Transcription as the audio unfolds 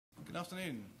Good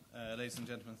afternoon, ladies and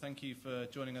gentlemen. Thank you for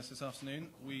joining us this afternoon.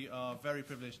 We are very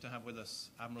privileged to have with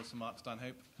us Admiral Sir Mark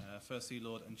Stanhope, First Sea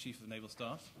Lord and Chief of Naval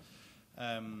Staff,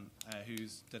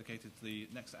 who's dedicated the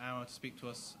next hour to speak to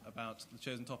us about the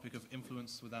chosen topic of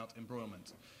influence withoout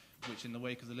embroilment, which in the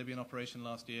wake of the Libyan operation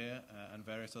last year and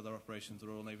various other operations the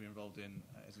Royal Navy involved in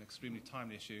is an extremely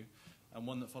timely issue, and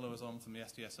one that follows on from the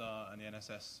SDSR and the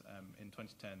NSS in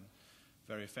 2010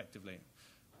 very effectively.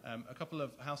 A couple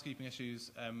of housekeeping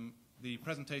issues. The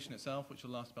presentation itself, which will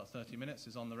last about 30 minutes,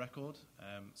 is on the record,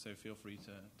 so feel free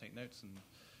to take notes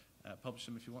and publish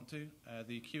them if you want to.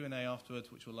 The Q&A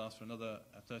afterwards, which will last for another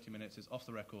 30 minutes, is off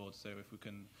the record, so if we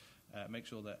can make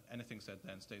sure that anything said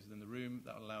then stays within the room,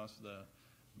 that will allow us for the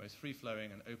most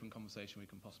free-flowing and open conversation we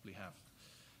can possibly have.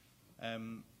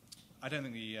 I don't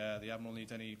think the Admiral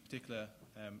needs any particular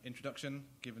introduction,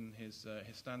 given his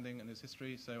standing and his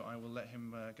history, so I will let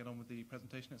him get on with the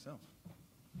presentation itself.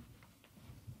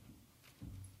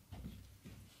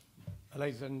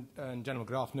 Ladies and gentlemen,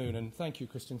 good afternoon, and thank you,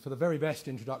 Christian, for the very best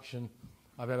introduction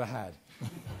I've ever had.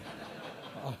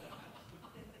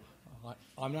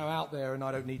 I'm now out there and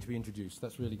I don't need to be introduced.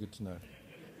 That's really good to know.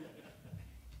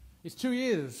 It's 2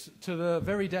 years to the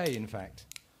very day, in fact,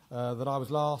 that I was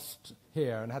last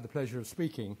here and had the pleasure of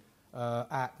speaking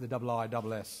at the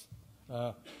IISS.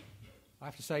 I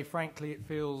have to say, frankly, it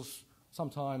feels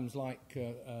sometimes like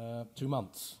 2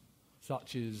 months,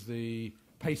 such is the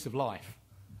pace of life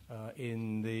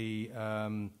in the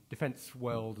defence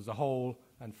world as a whole,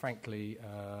 and frankly,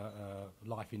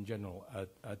 life in general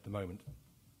at the moment.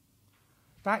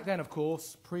 Back then, of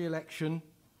course, pre-election,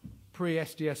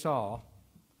 pre-SDSR,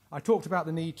 I talked about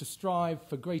the need to strive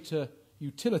for greater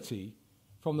utility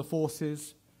from the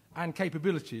forces and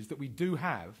capabilities that we do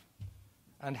have,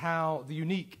 and how the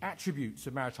unique attributes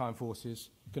of maritime forces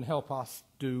can help us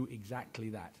do exactly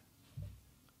that.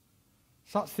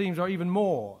 Such themes are even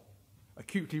more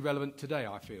acutely relevant today,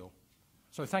 I feel.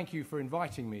 So thank you for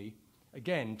inviting me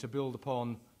again to build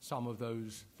upon some of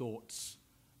those thoughts.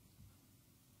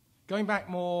 Going back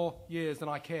more years than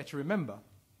I care to remember,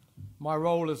 my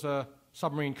role as a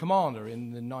submarine commander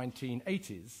in the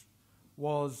 1980s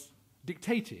was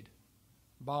dictated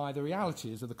by the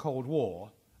realities of the Cold War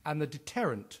and the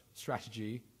deterrent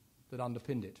strategy that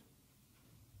underpinned it.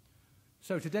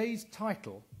 So today's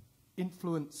title,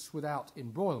 Influence Without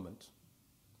Embroilment,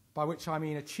 by which I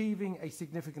mean achieving a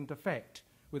significant effect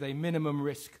with a minimum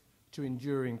risk to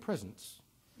enduring presence,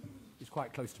 is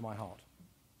quite close to my heart.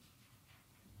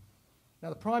 Now,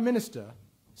 the Prime Minister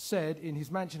said in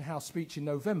his Mansion House speech in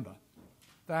November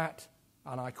that,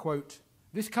 and I quote,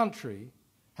 "This country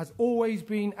has always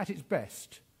been at its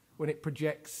best when it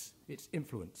projects its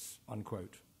influence,"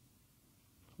 unquote.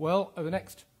 Well, over the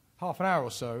next half an hour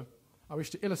or so, I wish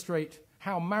to illustrate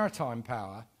how maritime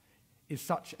power is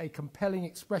such a compelling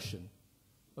expression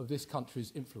of this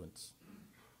country's influence.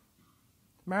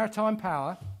 Maritime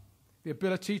power, the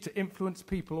ability to influence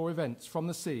people or events from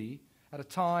the sea at a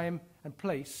time and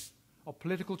place of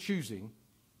political choosing,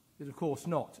 is of course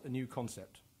not a new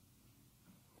concept.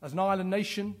 As an island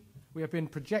nation, we have been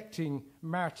projecting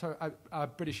our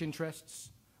British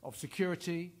interests of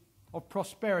security, of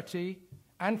prosperity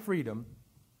and freedom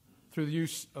through the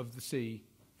use of the sea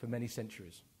for many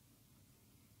centuries.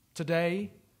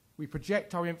 Today, we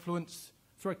project our influence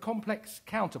through a complex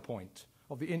counterpoint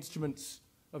of the instruments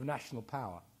of national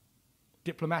power: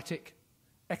 diplomatic,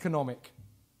 economic,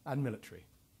 and military.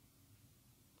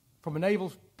 From a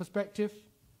naval perspective,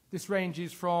 this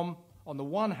ranges from, on the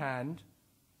one hand,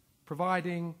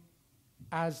 providing,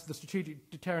 as the Strategic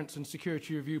Deterrence and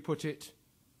Security Review put it,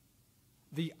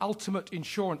 the ultimate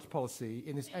insurance policy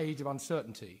in this age of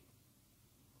uncertainty,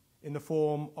 in the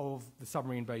form of the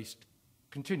submarine-based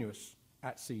continuous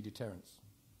at-sea deterrence,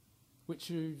 which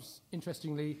is,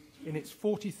 interestingly, in its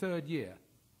 43rd year.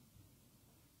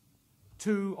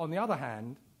 Two, on the other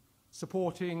hand,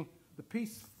 supporting the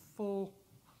peaceful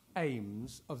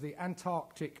aims of the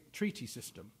Antarctic Treaty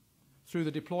System through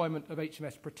the deployment of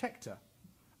HMS Protector,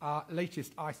 our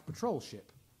latest ice patrol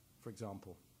ship, for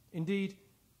example. Indeed,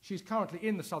 she is currently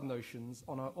in the Southern Oceans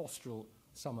on her Austral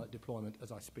summer deployment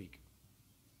as I speak.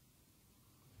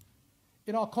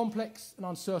 In our complex and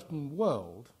uncertain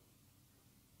world,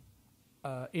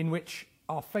 in which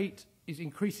our fate is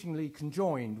increasingly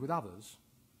conjoined with others,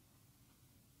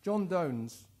 John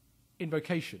Donne's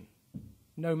invocation,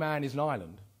 "No man is an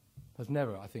island," has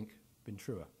never, I think, been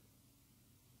truer.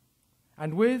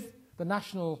 And with the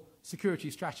national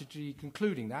security strategy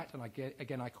concluding that, and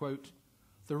again I quote,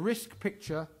 "The risk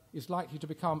picture is likely to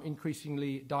become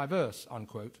increasingly diverse,"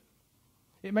 unquote,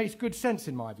 it makes good sense,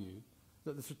 in my view,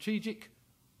 that the strategic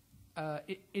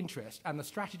interest and the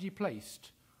strategy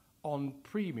placed on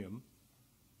premium,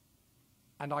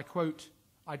 and I quote,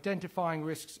 identifying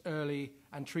risks early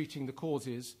and treating the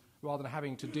causes rather than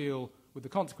having to deal with the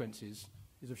consequences,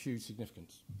 is of huge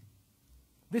significance.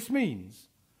 This means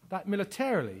that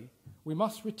militarily we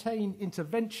must retain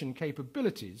intervention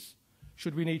capabilities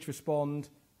should we need to respond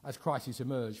as crises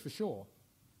emerge, for sure.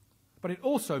 But it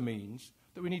also means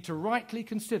that we need to rightly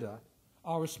consider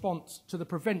our response to the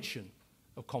prevention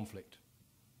of conflict.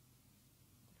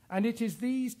 And it is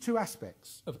these two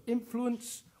aspects of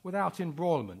influence without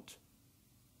embroilment.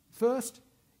 First,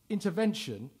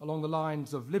 intervention along the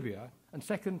lines of Libya, and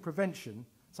second, prevention,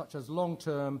 such as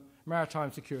long-term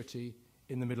maritime security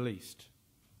in the Middle East.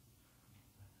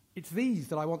 It's these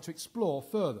that I want to explore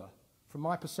further from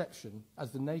my perception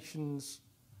as the nation's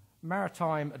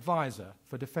maritime advisor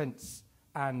for defence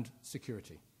and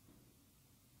security.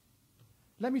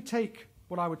 Let me take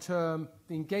what I would term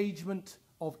the engagement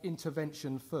of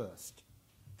intervention first,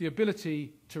 the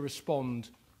ability to respond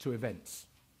to events.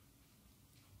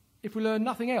 If we learn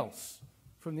nothing else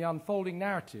from the unfolding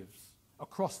narratives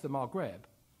across the Maghreb,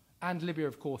 and Libya,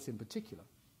 of course, in particular,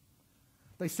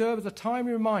 they serve as a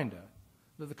timely reminder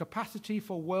that the capacity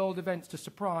for world events to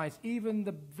surprise even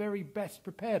the very best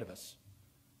prepared of us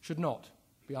should not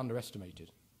be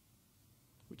underestimated.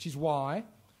 Which is why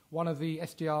one of the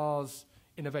SDR's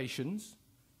innovations,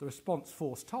 the Response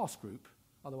Force Task Group,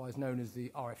 otherwise known as the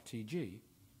RFTG,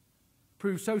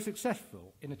 proved so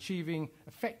successful in achieving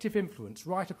effective influence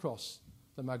right across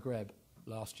the Maghreb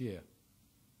last year.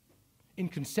 In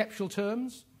conceptual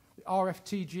terms, the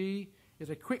RFTG is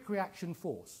a quick reaction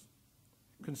force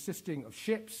consisting of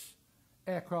ships,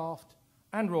 aircraft,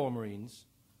 and Royal Marines,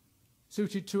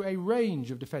 suited to a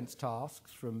range of defence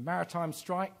tasks from maritime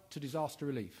strike to disaster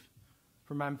relief,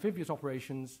 from amphibious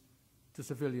operations to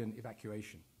civilian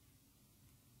evacuation.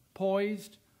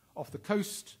 Poised off the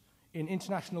coast in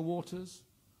international waters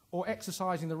or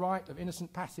exercising the right of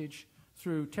innocent passage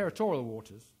through territorial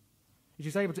waters, it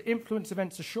is able to influence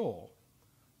events ashore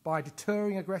by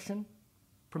deterring aggression,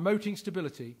 promoting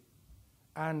stability,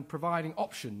 and providing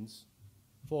options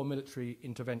for military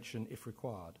intervention if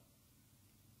required.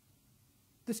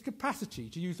 This capacity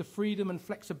to use the freedom and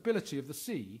flexibility of the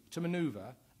sea to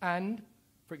manoeuvre and,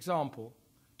 for example,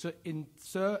 to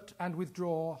insert and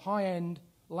withdraw high-end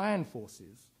land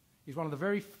forces is one of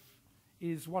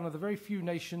the very few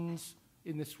nations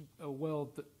in this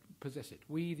world that possess it.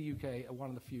 We, the UK, are one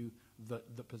of the few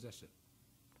that possess it.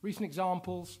 Recent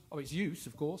examples of its use,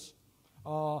 of course,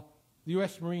 are the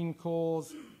US Marine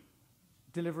Corps'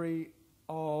 delivery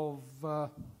of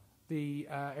the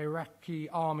Iraqi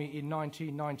army in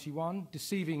 1991,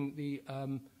 deceiving the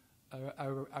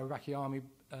Iraqi army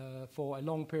for a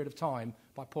long period of time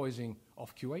by poisoning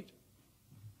off Kuwait.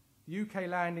 The UK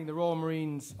landing the Royal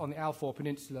Marines on the Alfour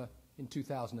Peninsula in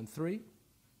 2003.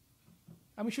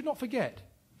 And we should not forget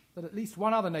that at least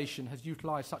one other nation has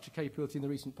utilised such a capability in the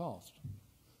recent past.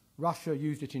 Russia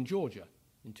used it in Georgia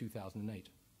in 2008.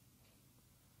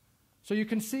 So you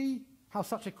can see how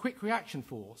such a quick reaction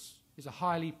force is a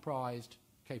highly prized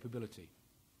capability.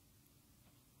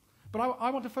 But I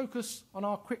want to focus on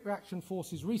our quick reaction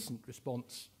force's recent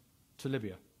response to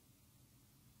Libya,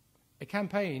 a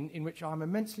campaign in which I'm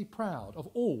immensely proud of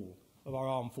all of our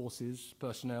armed forces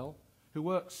personnel who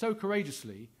work so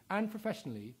courageously and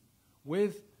professionally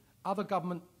with other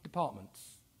government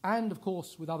departments and, of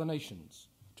course, with other nations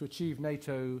to achieve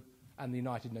NATO and the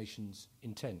United Nations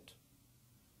intent.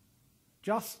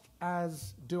 Just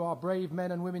as do our brave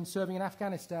men and women serving in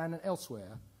Afghanistan and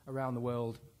elsewhere around the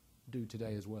world do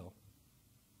today as well.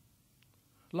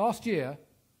 Last year,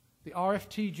 the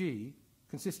RFTG,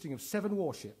 consisting of 7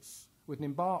 warships with an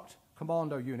embarked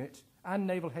commando unit and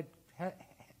naval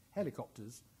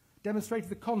helicopters, demonstrated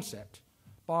the concept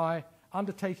by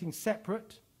undertaking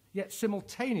separate yet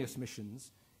simultaneous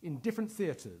missions in different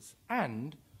theatres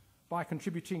and by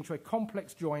contributing to a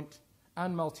complex joint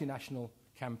and multinational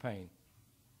campaign.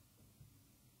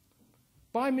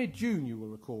 By mid-June, you will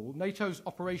recall, NATO's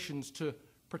operations to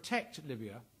protect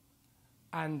Libya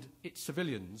and its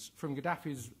civilians from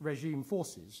Gaddafi's regime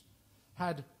forces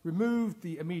had removed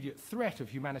the immediate threat of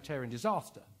humanitarian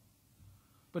disaster,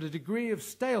 but a degree of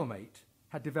stalemate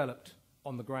had developed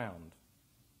on the ground,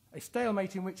 a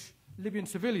stalemate in which Libyan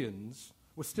civilians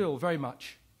were still very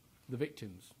much the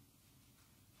victims.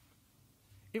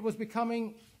 It was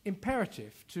becoming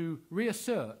imperative to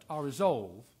reassert our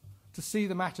resolve to see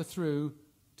the matter through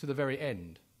to the very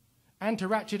end and to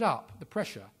ratchet up the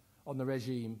pressure on the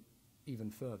regime even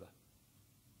further.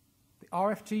 The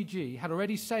RFTG had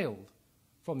already sailed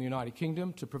from the United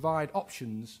Kingdom to provide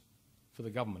options for the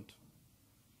government.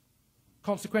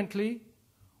 Consequently,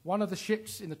 one of the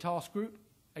ships in the task group,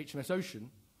 HMS Ocean,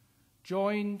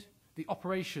 joined the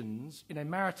operations in a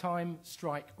maritime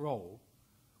strike role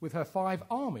with her 5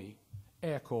 Army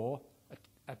Air Corps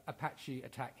Apache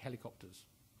attack helicopters,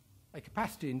 a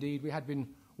capacity, indeed, we had been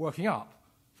working up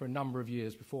for a number of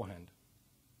years beforehand.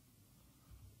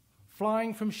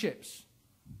 Flying from ships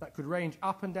that could range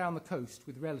up and down the coast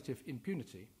with relative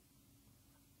impunity,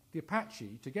 the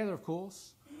Apache, together, of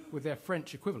course, with their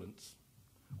French equivalents,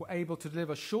 were able to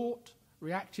deliver short,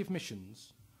 reactive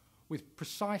missions with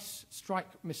precise strike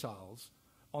missiles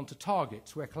onto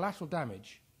targets where collateral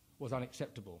damage was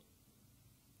unacceptable,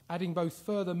 adding both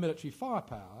further military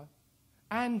firepower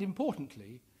and,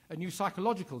 importantly, a new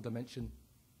psychological dimension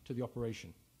to the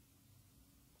operation.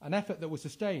 An effort that was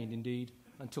sustained, indeed,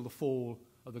 until the fall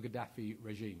of the Gaddafi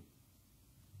regime.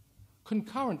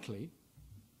 Concurrently,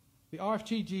 the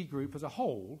RFTG group as a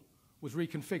whole was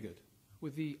reconfigured,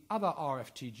 with the other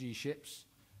RFTG ships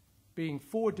being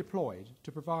forward deployed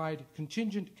to provide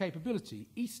contingent capability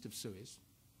east of Suez,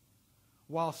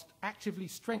 whilst actively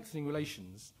strengthening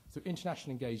relations through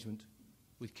international engagement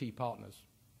with key partners.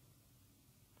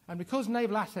 And because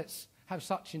naval assets have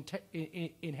such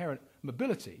inherent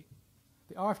mobility,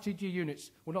 the RFTG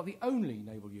units were not the only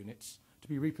naval units to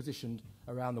be repositioned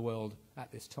around the world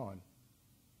at this time.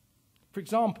 For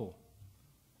example,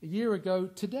 a year ago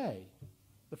today,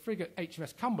 the frigate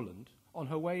HMS Cumberland, on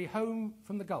her way home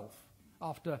from the Gulf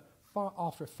after a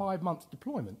 5-month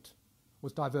deployment,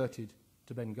 was diverted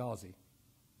to Benghazi.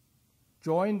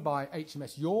 Joined by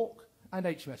HMS York and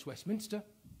HMS Westminster,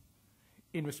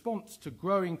 in response to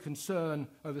growing concern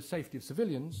over the safety of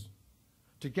civilians,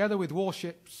 together with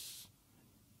warships,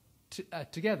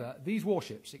 these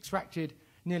warships extracted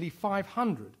nearly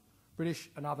 500 British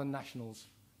and other nationals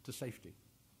to safety.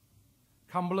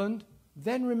 Cumberland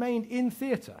then remained in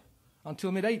theatre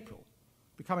until mid-April,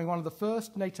 becoming one of the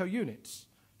first NATO units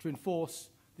to enforce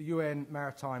the UN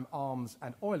maritime arms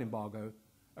and oil embargo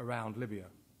around Libya,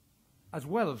 as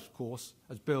well, of course,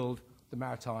 as build the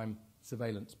maritime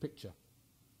surveillance picture.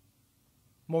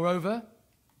 Moreover,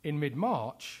 in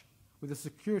mid-March, with the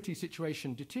security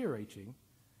situation deteriorating,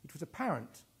 it was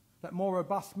apparent that more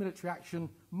robust military action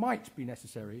might be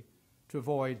necessary to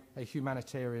avoid a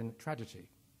humanitarian tragedy.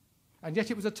 And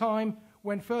yet it was a time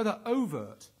when further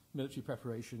overt military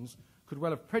preparations could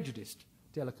well have prejudiced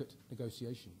delicate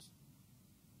negotiations.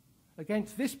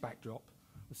 Against this backdrop,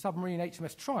 the submarine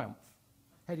HMS Triumph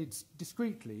headed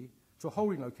discreetly to a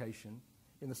holding location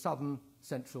in the southern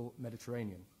central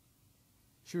Mediterranean.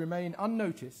 She remained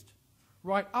unnoticed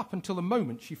right up until the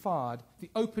moment she fired the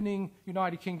opening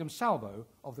United Kingdom salvo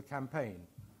of the campaign,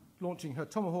 launching her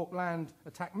Tomahawk land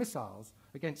attack missiles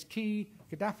against key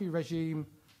Gaddafi regime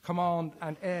command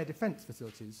and air defence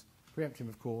facilities, preempting,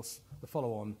 of course, the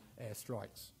follow-on air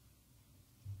strikes.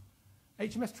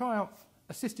 HMS Triumph,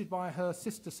 assisted by her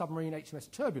sister submarine HMS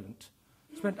Turbulent,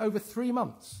 spent over 3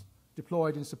 months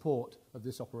deployed in support of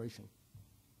this operation.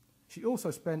 She also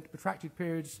spent protracted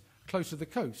periods close to the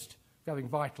coast, gathering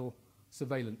vital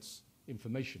surveillance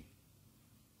information.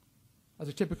 As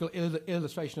a typical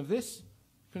illustration of this,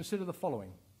 consider the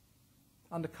following.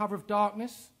 Under cover of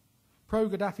darkness,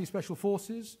 pro-Gaddafi special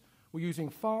forces were using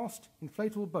fast,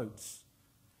 inflatable boats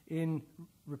in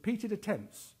repeated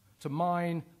attempts to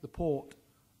mine the port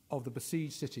of the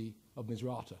besieged city of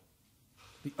Misrata,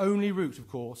 the only route, of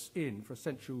course, in for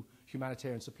essential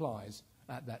humanitarian supplies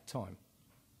at that time.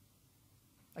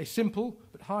 A simple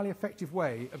but highly effective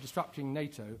way of disrupting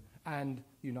NATO and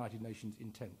the United Nations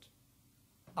intent.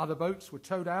 Other boats were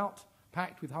towed out,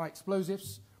 packed with high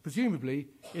explosives, presumably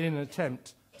in an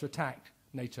attempt to attack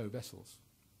NATO vessels.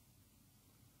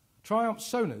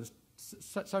 Triumph's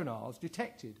sonars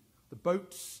detected the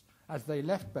boats as they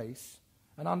left base,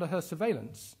 and under her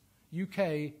surveillance,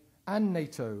 UK and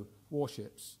NATO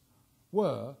warships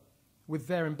were, with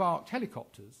their embarked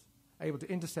helicopters, able to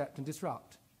intercept and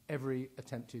disrupt every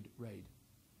attempted raid.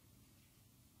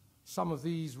 Some of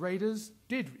these raiders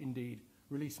did indeed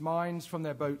release mines from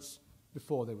their boats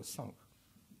before they were sunk.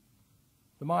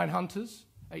 The mine hunters,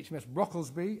 HMS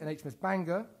Brocklesby and HMS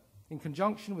Bangor, in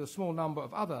conjunction with a small number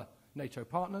of other NATO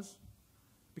partners,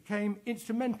 became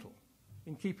instrumental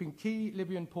in keeping key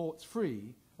Libyan ports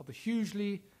free of the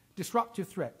hugely disruptive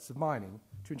threats of mining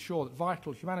to ensure that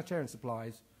vital humanitarian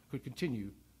supplies could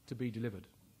continue to be delivered.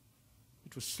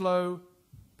 It was slow,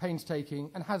 painstaking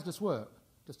and hazardous work,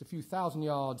 just a few thousand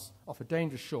yards off a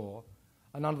dangerous shore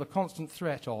and under the constant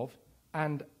threat of,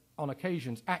 and on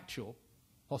occasions actual,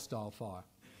 hostile fire.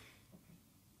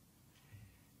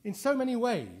 In so many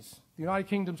ways, the United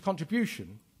Kingdom's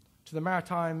contribution to the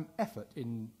maritime effort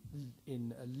in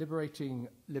liberating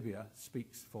Libya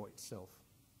speaks for itself.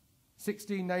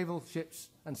 16 naval ships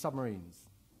and submarines,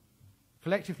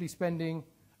 collectively spending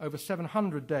over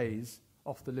 700 days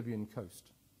off the Libyan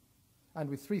coast, and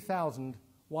with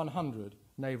 3,100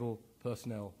 naval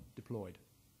personnel deployed.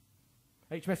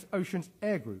 HMS Ocean's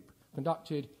Air Group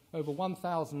conducted over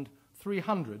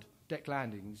 1,300 deck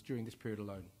landings during this period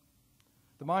alone.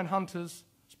 The mine hunters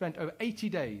spent over 80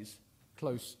 days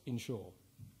close inshore.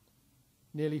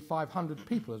 Nearly 500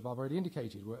 people, as I've already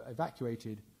indicated, were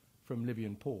evacuated from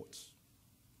Libyan ports.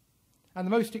 And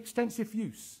the most extensive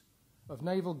use of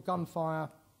naval gunfire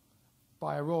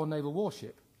by a Royal Naval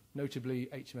warship, notably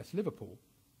HMS Liverpool,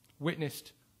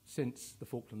 witnessed since the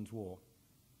Falklands War.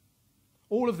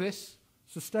 All of this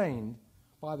sustained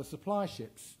by the supply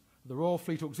ships of the Royal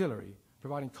Fleet Auxiliary,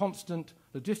 providing constant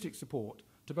logistic support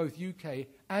to both UK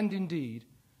and indeed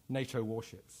NATO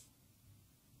warships.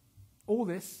 All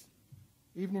this,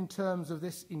 even in terms of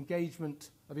this engagement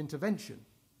of intervention,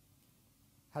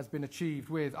 has been achieved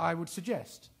with, I would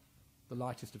suggest, the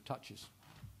lightest of touches.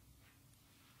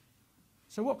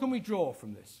 So what can we draw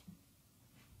from this?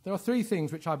 There are three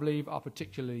things which I believe are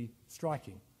particularly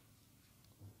striking.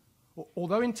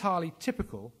 Although entirely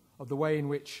typical of the way in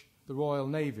which the Royal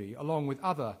Navy, along with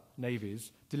other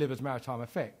navies, delivers maritime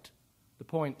effect, the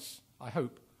points, I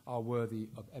hope, are worthy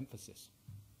of emphasis.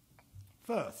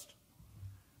 First,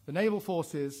 the naval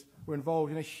forces were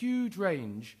involved in a huge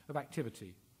range of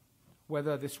activity,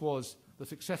 whether this was the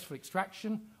successful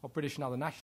extraction of British and other